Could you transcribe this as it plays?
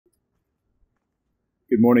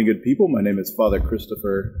Good morning, good people. My name is Father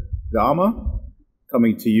Christopher Gama,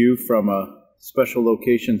 coming to you from a special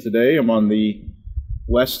location today. I'm on the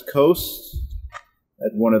west coast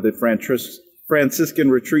at one of the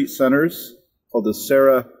Franciscan retreat centers called the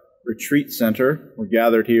Serra Retreat Center. We're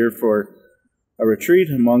gathered here for a retreat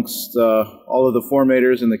amongst all of the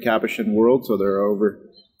formators in the Capuchin world. So there are over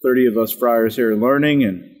 30 of us friars here learning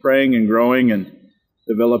and praying and growing and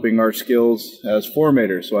developing our skills as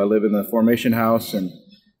formators. So I live in the formation house in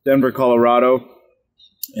Denver, Colorado,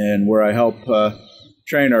 and where I help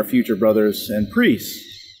train our future brothers and priests.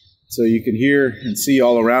 So you can hear and see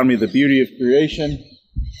all around me the beauty of creation,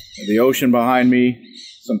 the ocean behind me,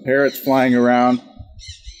 some parrots flying around.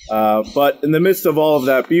 But in the midst of all of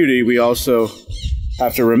that beauty, we also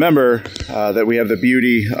have to remember that we have the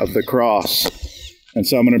beauty of the cross. And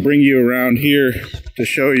so I'm going to bring you around here to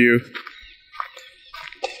show you.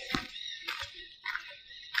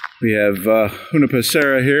 We have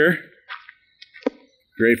Hunipasera here,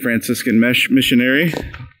 great Franciscan missionary,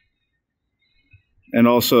 and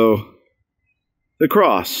also the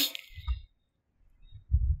cross.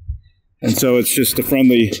 And so it's just a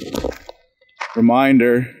friendly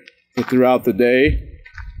reminder that throughout the day,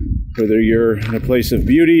 whether you're in a place of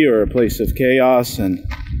beauty or a place of chaos and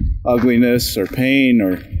ugliness or pain,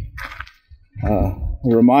 or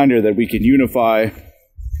a reminder that we can unify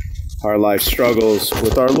our life struggles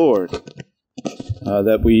with our Lord,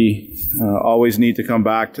 that we always need to come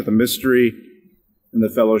back to the mystery and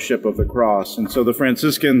the fellowship of the cross. And so the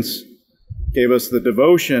Franciscans gave us the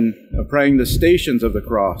devotion of praying the stations of the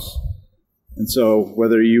cross. And so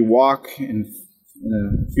whether you walk in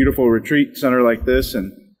a beautiful retreat center like this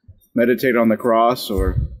and meditate on the cross,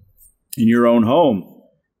 or in your own home,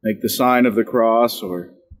 make the sign of the cross,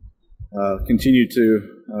 or continue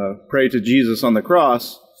to pray to Jesus on the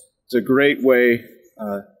cross, it's a great way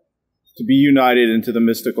to be united into the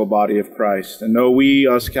mystical body of Christ. And know we,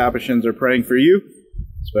 us Capuchins, are praying for you,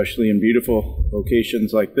 especially in beautiful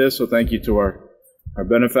locations like this. So thank you to our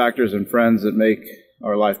benefactors and friends that make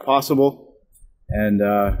our life possible. And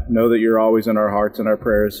know that you're always in our hearts and our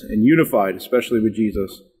prayers, and unified, especially with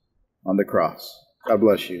Jesus on the cross. God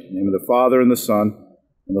bless you. In the name of the Father, and the Son,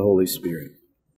 and the Holy Spirit.